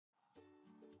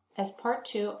As part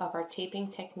 2 of our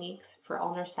taping techniques for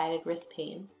ulnar-sided wrist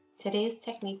pain, today's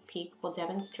technique peek will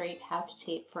demonstrate how to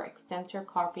tape for extensor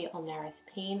carpi ulnaris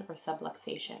pain or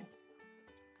subluxation.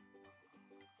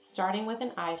 Starting with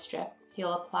an eye strip,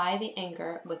 you'll apply the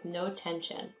anchor with no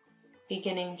tension,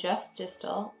 beginning just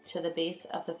distal to the base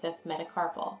of the fifth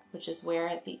metacarpal, which is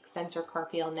where the extensor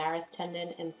carpi ulnaris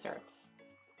tendon inserts.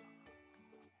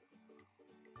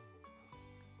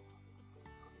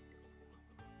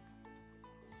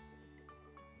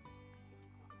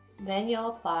 Then you'll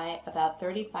apply about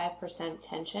 35%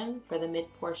 tension for the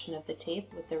mid-portion of the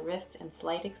tape with the wrist and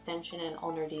slight extension and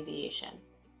ulnar deviation.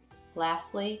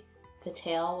 Lastly, the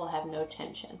tail will have no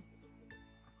tension.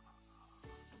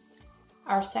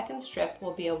 Our second strip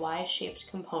will be a Y-shaped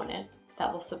component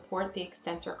that will support the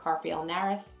extensor carpi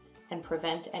ulnaris and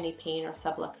prevent any pain or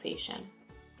subluxation.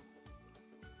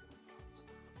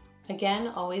 Again,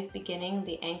 always beginning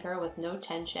the anchor with no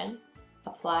tension,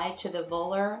 apply to the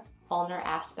volar ulnar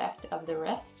aspect of the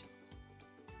wrist,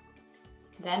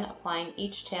 then applying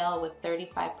each tail with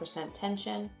 35%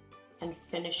 tension and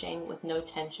finishing with no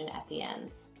tension at the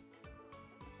ends.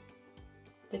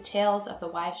 The tails of the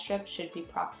Y-strip should be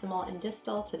proximal and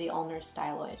distal to the ulnar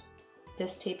styloid.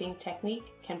 This taping technique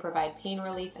can provide pain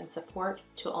relief and support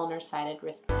to ulnar-sided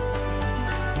wrist pain.